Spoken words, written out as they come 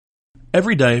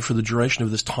Every day for the duration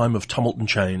of this time of tumult and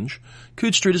change,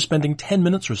 Coode Street is spending 10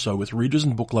 minutes or so with readers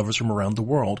and book lovers from around the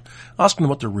world, asking them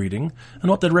what they're reading and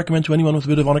what they'd recommend to anyone with a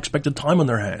bit of unexpected time on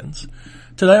their hands.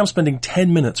 Today I'm spending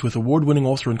 10 minutes with award-winning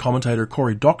author and commentator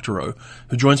Cory Doctorow,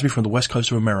 who joins me from the west coast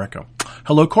of America.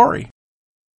 Hello, Cory.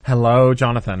 Hello,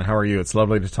 Jonathan. How are you? It's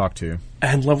lovely to talk to you.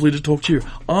 And lovely to talk to you.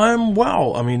 I'm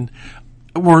well. I mean,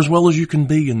 we're as well as you can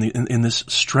be in this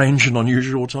strange and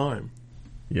unusual time.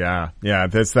 Yeah.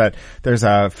 There's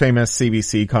a famous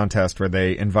CBC contest where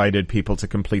they invited people to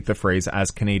complete the phrase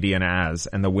 "as Canadian as,"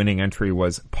 and the winning entry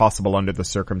was "possible under the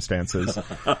circumstances."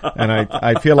 And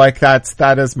I feel like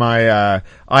that is my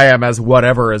I am as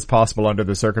whatever as possible under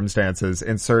the circumstances.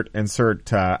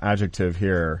 Insert adjective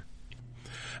here.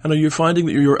 And are you finding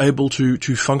that you're able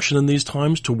to function in these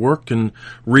times, to work and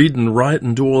read and write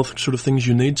and do all the sort of things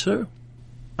you need to?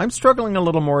 I'm struggling a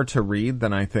little more to read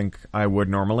than I think I would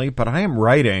normally, but I am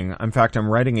writing. In fact, I'm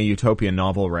writing a utopian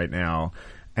novel right now,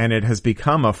 and it has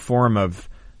become a form of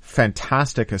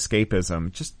fantastic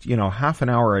escapism. Just, half an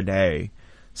hour a day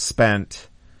spent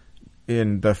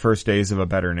in the first days of a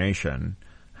better nation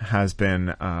has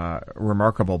been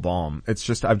remarkable balm.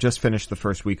 I've just finished the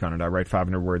first week on it. I write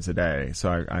 500 words a day,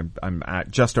 so I'm at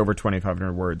just over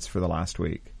 2,500 words for the last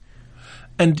week.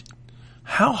 And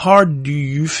how hard do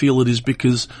you feel it is?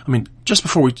 Because, just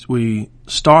before we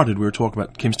started, we were talking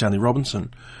about Kim Stanley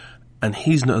Robinson, and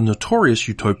he's a notorious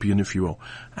utopian, if you will.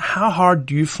 How hard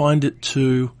do you find it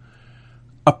to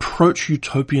approach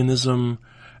utopianism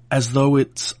as though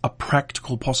it's a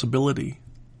practical possibility?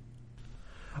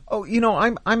 Oh,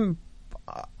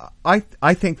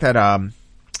 I think that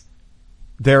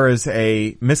there is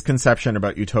a misconception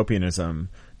about utopianism,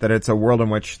 that it's a world in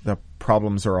which the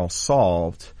problems are all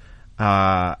solved.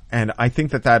 And I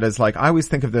think that is I always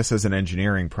think of this as an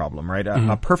engineering problem, right?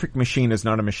 A perfect machine is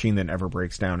not a machine that never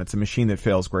breaks down. It's a machine that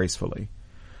fails gracefully,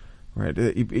 right?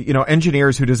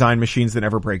 Engineers who design machines that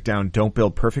never break down don't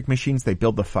build perfect machines. They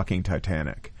build the fucking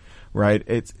Titanic, right?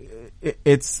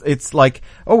 It's like,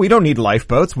 oh, we don't need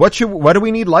lifeboats. What do we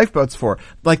need lifeboats for?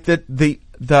 Like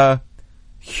the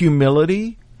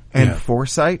humility and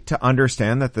foresight to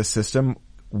understand that the system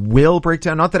will break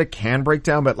down. Not that it can break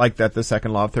down, but that the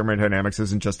second law of thermodynamics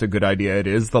isn't just a good idea. It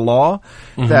is the law.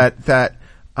 Mm-hmm.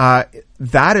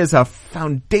 That is a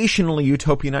foundationally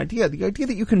utopian idea. The idea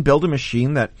that you can build a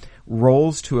machine that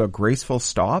rolls to a graceful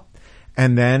stop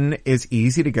and then is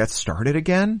easy to get started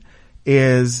again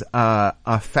is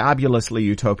a fabulously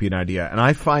utopian idea. And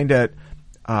I find it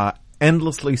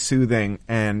endlessly soothing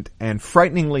and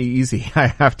frighteningly easy, I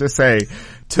have to say,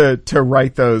 to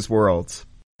write those worlds.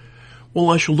 Well,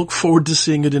 I shall look forward to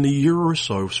seeing it in a year or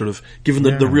so, sort of, given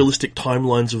the realistic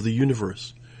timelines of the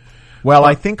universe. Well,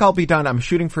 I think I'll be done. I'm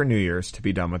shooting for New Year's to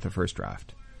be done with the first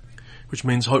draft. Which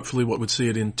means hopefully what would see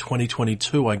it in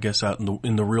 2022, I guess, out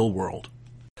in the real world.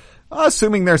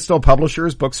 Assuming there's still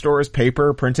publishers, bookstores,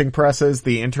 paper, printing presses,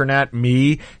 the internet,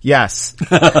 me, yes.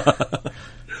 Well,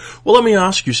 let me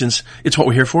ask you, since it's what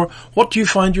we're here for, what do you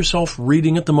find yourself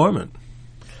reading at the moment?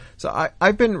 So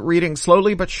I've been reading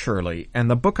slowly but surely, and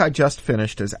the book I just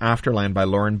finished is Afterland by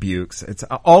Lauren Bukes. It's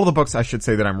all the books I should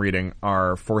say that I'm reading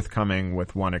are forthcoming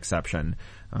with one exception.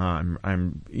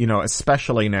 I'm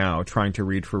especially now trying to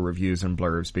read for reviews and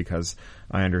blurbs because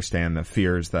I understand the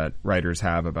fears that writers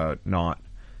have about not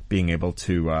being able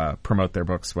to promote their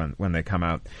books when they come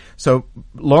out. So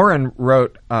Lauren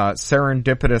wrote a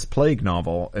serendipitous plague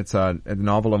novel. It's a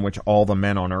novel in which all the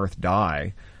men on Earth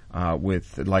die.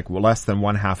 With less than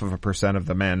 0.5% of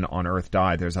the men on Earth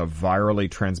die. There's a virally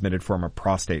transmitted form of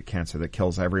prostate cancer that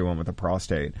kills everyone with a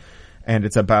prostate. And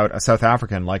it's about a South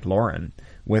African like Lauren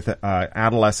with an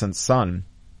adolescent son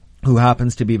who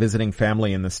happens to be visiting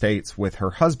family in the States with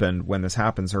her husband. When this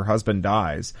happens, her husband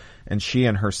dies and she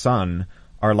and her son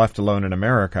are left alone in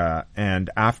America. And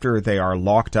after they are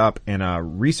locked up in a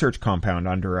research compound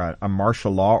under a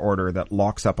martial law order that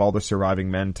locks up all the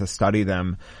surviving men to study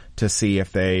them, to see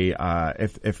if they,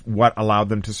 if what allowed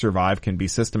them to survive can be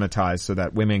systematized so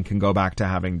that women can go back to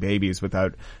having babies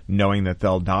without knowing that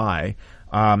they'll die.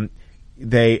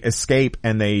 They escape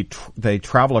and they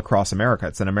travel across America.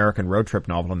 It's an American road trip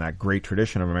novel in that great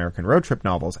tradition of American road trip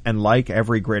novels. And like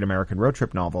every great American road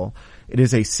trip novel, it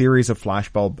is a series of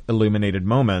flashbulb illuminated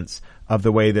moments of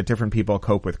the way that different people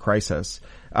cope with crisis.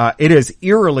 It is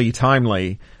eerily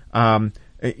timely.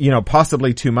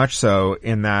 Possibly too much so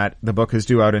in that the book is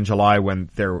due out in July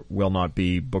when there will not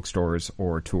be bookstores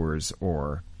or tours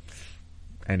or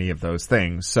any of those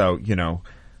things. So,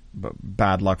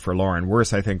 bad luck for Lauren.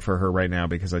 Worse, I think, for her right now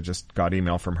because I just got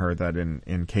email from her that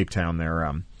in Cape Town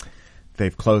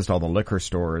they've closed all the liquor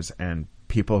stores and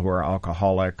people who are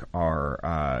alcoholic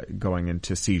are going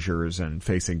into seizures and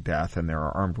facing death, and there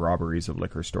are armed robberies of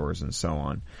liquor stores and so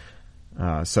on.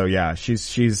 So yeah,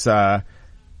 she's got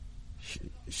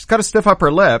to stiff up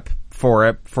her lip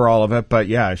for all of it, but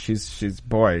yeah, she's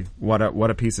boy, what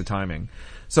a piece of timing.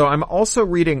 So I'm also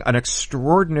reading an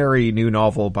extraordinary new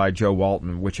novel by Joe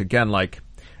Walton, which again, like,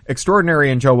 extraordinary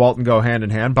and Joe Walton go hand in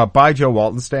hand, but by Joe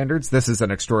Walton standards, this is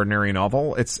an extraordinary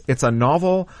novel. It's a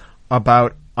novel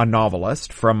about a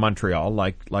novelist from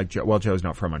Montreal, Joe's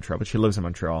not from Montreal, but she lives in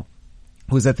Montreal,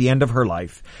 who's at the end of her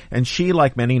life, and she,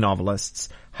 like many novelists,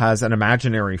 has an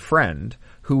imaginary friend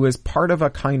who is part of a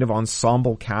kind of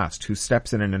ensemble cast who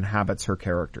steps in and inhabits her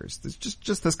characters. There's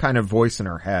just this kind of voice in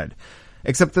her head.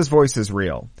 Except this voice is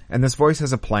real, and this voice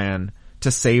has a plan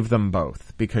to save them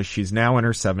both, because she's now in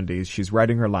her 70s, she's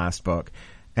writing her last book,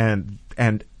 and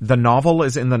the novel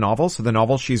is in the novel, so the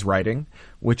novel she's writing,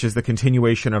 which is the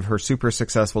continuation of her super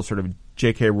successful sort of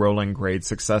J.K. Rowling grade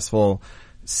successful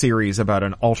series about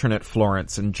an alternate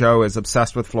Florence, and Joe is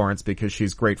obsessed with Florence because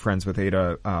she's great friends with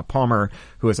Ada Palmer,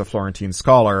 who is a Florentine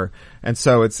scholar, and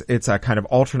so it's a kind of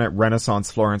alternate Renaissance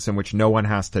Florence in which no one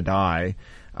has to die,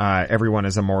 everyone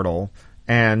is immortal.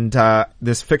 And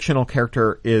this fictional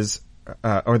character is,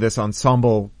 or this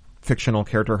ensemble fictional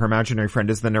character, her imaginary friend,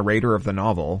 is the narrator of the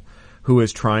novel, who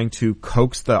is trying to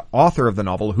coax the author of the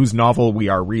novel, whose novel we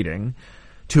are reading,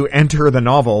 to enter the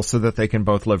novel so that they can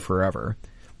both live forever.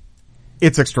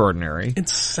 It's extraordinary. It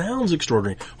sounds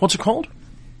extraordinary. What's it called?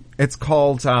 It's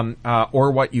called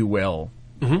Or What You Will.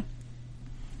 Mm-hmm.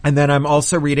 And then I'm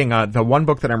also reading, the one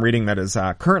book that I'm reading that is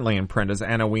currently in print is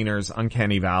Anna Weiner's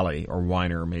Uncanny Valley, or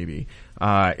Weiner maybe.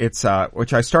 It's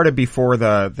which I started before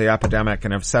the epidemic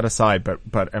and have set aside,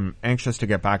 but am anxious to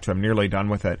get back to. I'm nearly done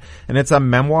with it. And it's a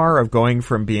memoir of going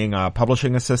from being a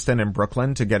publishing assistant in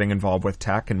Brooklyn to getting involved with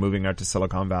tech and moving out to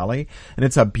Silicon Valley. And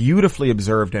it's a beautifully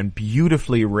observed and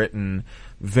beautifully written,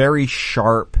 very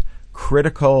sharp,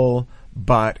 critical,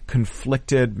 but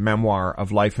conflicted memoir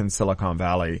of life in Silicon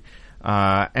Valley.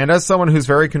 And as someone who's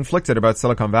very conflicted about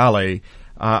Silicon Valley,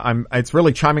 it's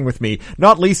really chiming with me,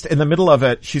 not least in the middle of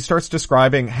it. She starts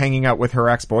describing hanging out with her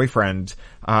ex-boyfriend,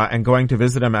 and going to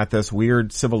visit him at this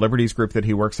weird civil liberties group that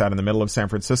he works at in the middle of San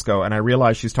Francisco. And I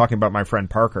realized she's talking about my friend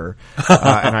Parker.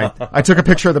 And I took a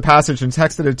picture of the passage and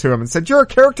texted it to him and said, "You're a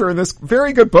character in this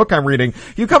very good book I'm reading.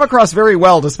 You come across very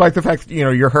well, despite the fact that,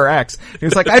 you're her ex." And he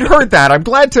was like, "I'd heard that. I'm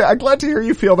glad to hear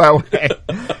you feel that way."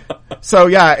 So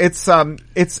yeah, it's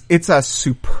a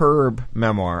superb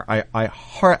memoir. I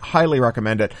highly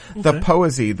recommend it. Okay. The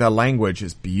poesy, the language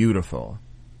is beautiful.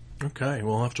 Okay,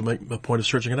 we'll have to make a point of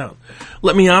searching it out.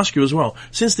 Let me ask you as well,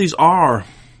 since these are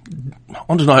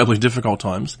undeniably difficult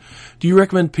times, do you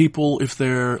recommend people, if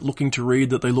they're looking to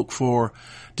read, that they look for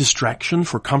distraction,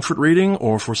 for comfort reading,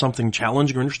 or for something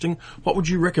challenging or interesting? What would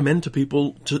you recommend to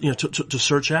people to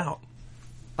search out?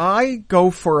 I go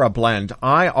for a blend.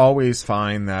 I always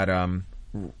find that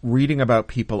reading about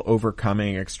people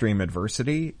overcoming extreme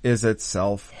adversity is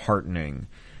itself heartening.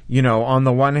 On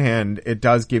the one hand, it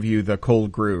does give you the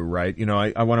cold brew, right?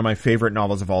 One of my favorite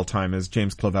novels of all time is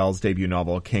James Clavell's debut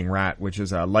novel, King Rat, which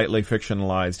is a lightly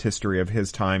fictionalized history of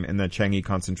his time in the Changi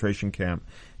concentration camp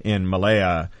in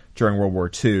Malaya during World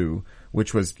War II,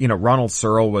 which was, Ronald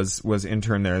Searle was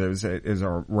interned there. It was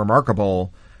a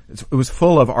remarkable... It was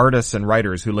full of artists and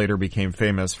writers who later became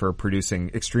famous for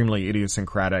producing extremely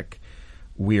idiosyncratic,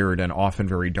 weird, and often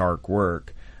very dark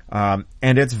work. And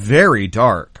it's very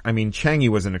dark. I mean, Changi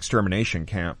was an extermination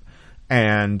camp.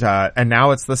 And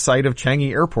now it's the site of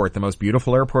Changi Airport, the most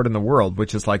beautiful airport in the world,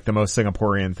 which is like the most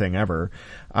Singaporean thing ever.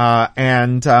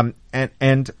 And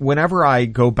whenever I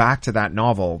go back to that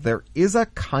novel, there is a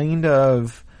kind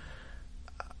of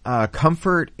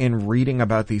comfort in reading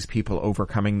about these people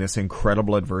overcoming this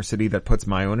incredible adversity that puts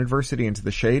my own adversity into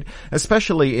the shade,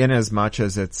 especially in as much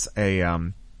as it's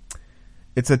a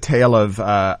tale of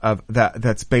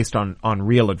that's based on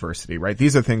real adversity, right?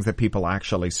 These are things that people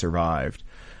actually survived.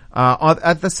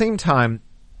 At the same time,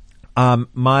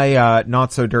 my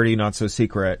not so dirty, not so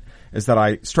secret is that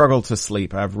I struggle to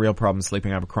sleep. I have real problems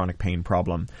sleeping. I have a chronic pain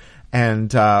problem.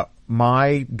 And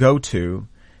my go-to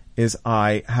is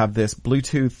I have this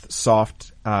Bluetooth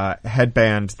soft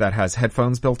headband that has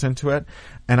headphones built into it,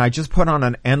 and I just put on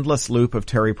an endless loop of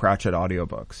Terry Pratchett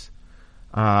audiobooks.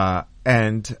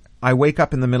 And I wake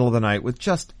up in the middle of the night with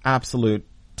just absolute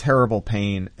terrible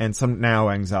pain and some now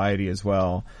anxiety as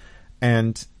well.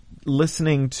 And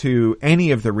listening to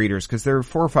any of the readers, because there are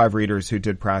 4 or 5 readers who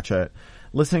did Pratchett,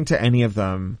 listening to any of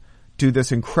them do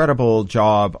this incredible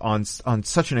job on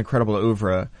such an incredible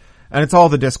oeuvre, And it's all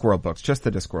the Discworld books, just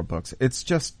the Discworld books. It's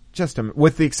just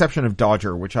with the exception of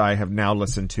Dodger, which I have now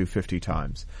listened to 50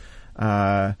 times.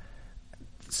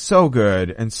 So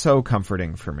good and so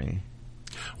comforting for me.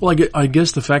 Well, I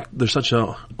guess the fact there's such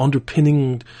a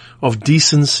underpinning of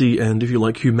decency and, if you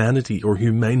like, humanity or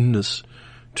humaneness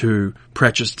to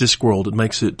Pratchett's Discworld, it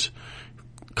makes it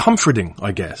comforting,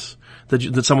 I guess,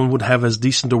 that someone would have as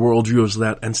decent a worldview as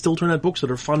that and still turn out books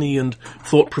that are funny and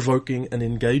thought-provoking and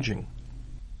engaging.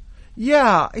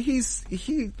 Yeah, he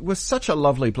was such a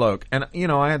lovely bloke. And,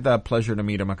 I had the pleasure to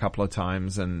meet him a couple of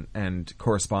times and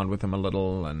correspond with him a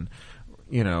little. And,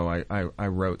 I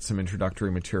wrote some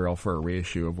introductory material for a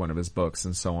reissue of one of his books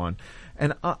and so on.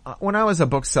 And when I was a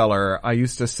bookseller, I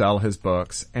used to sell his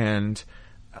books, and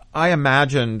I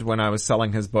imagined when I was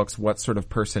selling his books what sort of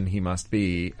person he must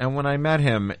be. And when I met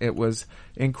him, it was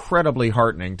incredibly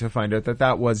heartening to find out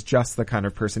that was just the kind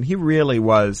of person. He really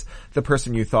was the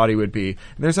person you thought he would be.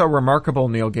 And there's a remarkable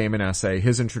Neil Gaiman essay,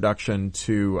 his introduction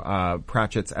to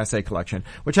Pratchett's essay collection,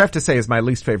 which I have to say is my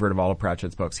least favorite of all of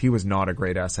Pratchett's books. He was not a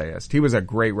great essayist. He was a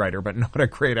great writer, but not a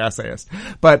great essayist.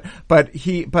 But the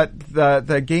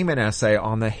Gaiman essay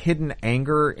on the hidden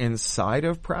anger inside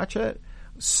of Pratchett,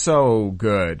 so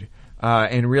good,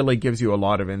 and really gives you a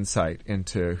lot of insight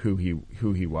into who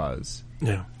he was.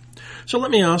 Yeah. So let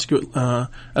me ask you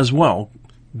as well,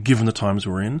 given the times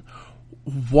we're in,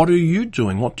 what are you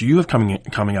doing? What do you have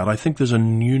coming out? I think there's a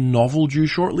new novel due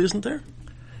shortly, isn't there?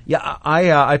 Yeah,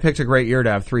 I picked a great year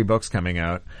to have 3 books coming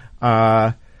out.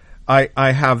 I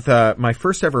have my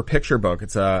first ever picture book.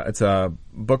 It's a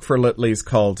book for Litleys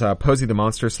called Posey the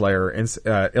Monster Slayer,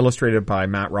 illustrated by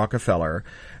Matt Rockefeller.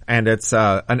 And it's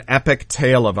an epic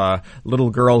tale of a little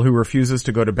girl who refuses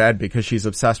to go to bed because she's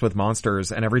obsessed with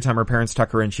monsters. And every time her parents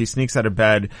tuck her in, she sneaks out of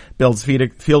bed, builds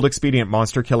field expedient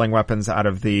monster killing weapons out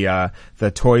of the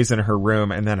toys in her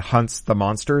room, and then hunts the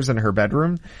monsters in her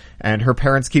bedroom. And her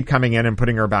parents keep coming in and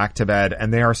putting her back to bed,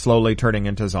 and they are slowly turning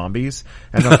into zombies.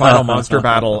 And the final monster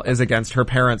battle is against her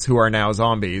parents, who are now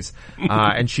zombies.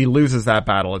 And she loses that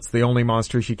battle. It's the only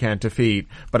monster she can't defeat,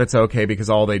 but it's okay because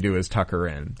all they do is tuck her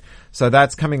in. So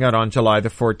that's coming out on July the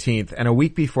 14th. And a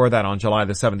week before that, on July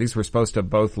the 7th, these were supposed to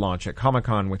both launch at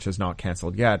Comic-Con, which is not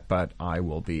canceled yet, but I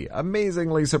will be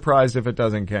amazingly surprised if it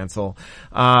doesn't cancel.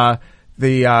 A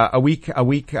week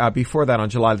before that, on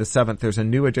July the 7th, there's a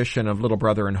new edition of Little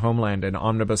Brother in Homeland in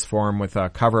omnibus form with a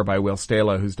cover by Will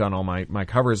Stala, who's done all my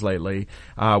covers lately,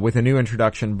 with a new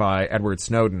introduction by Edward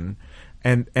Snowden.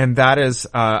 And that is,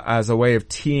 as a way of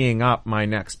teeing up my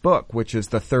next book, which is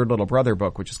the third Little Brother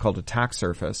book, which is called Attack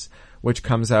Surface, which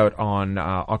comes out on,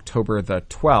 October the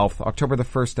 12th, October the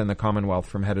 1st in the Commonwealth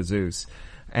from Head of Zeus.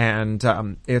 And,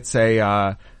 it's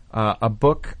a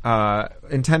book,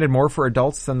 intended more for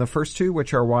adults than the first 2,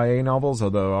 which are YA novels,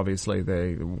 although obviously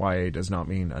YA does not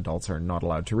mean adults are not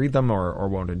allowed to read them or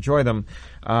won't enjoy them.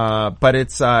 But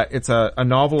it's a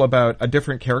novel about a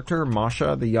different character,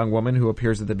 Masha, the young woman who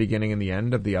appears at the beginning and the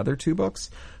end of the other 2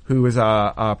 books, who is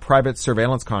a private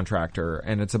surveillance contractor,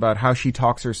 and it's about how she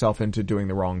talks herself into doing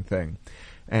the wrong thing.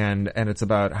 And it's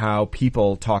about how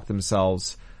people talk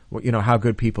themselves, how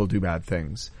good people do bad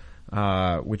things.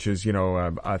 Which is,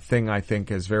 a thing I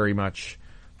think is very much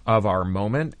of our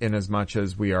moment, in as much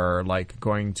as we are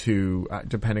going to,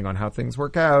 depending on how things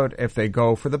work out, if they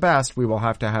go for the best, we will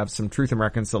have to have some truth and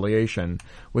reconciliation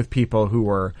with people who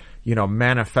were,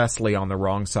 manifestly on the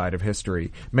wrong side of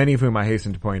history. Many of whom, I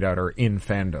hasten to point out, are in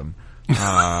fandom.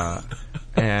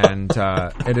 And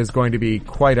it is going to be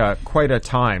quite a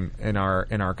time in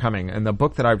our coming. And the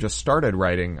book that I've just started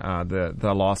writing,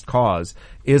 The Lost Cause,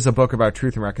 is a book about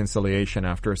truth and reconciliation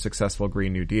after a successful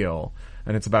Green New Deal.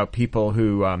 And it's about people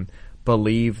who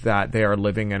believe that they are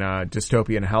living in a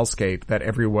dystopian hellscape, that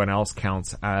everyone else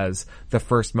counts as the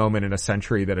first moment in a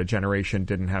century that a generation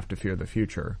didn't have to fear the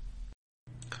future.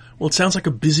 Well, it sounds like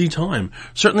a busy time.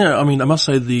 Certainly, I must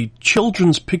say the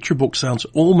children's picture book sounds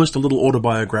almost a little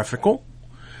autobiographical.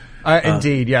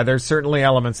 Indeed, yeah, there's certainly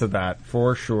elements of that,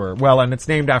 for sure. Well, and it's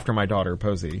named after my daughter,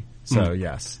 Posey, so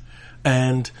yes.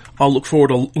 And I'll look forward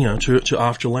to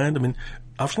Afterland.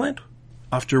 Afterland?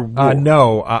 After War?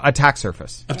 No, Attack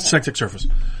Surface. Attack Surface.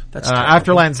 That's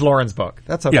Afterland's Lauren's book.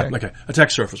 That's okay. Yeah, okay.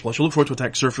 Attack Surface. Well, I shall look forward to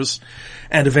Attack Surface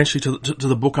and eventually to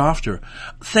the book after.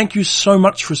 Thank you so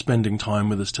much for spending time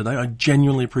with us today. I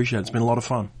genuinely appreciate it. It's been a lot of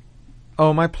fun.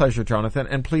 Oh, my pleasure, Jonathan.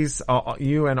 And please,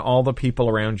 you and all the people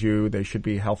around you, they should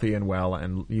be healthy and well,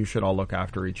 and you should all look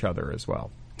after each other as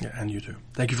well. Yeah, and you too.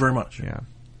 Thank you very much. Yeah.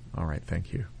 All right.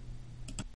 Thank you.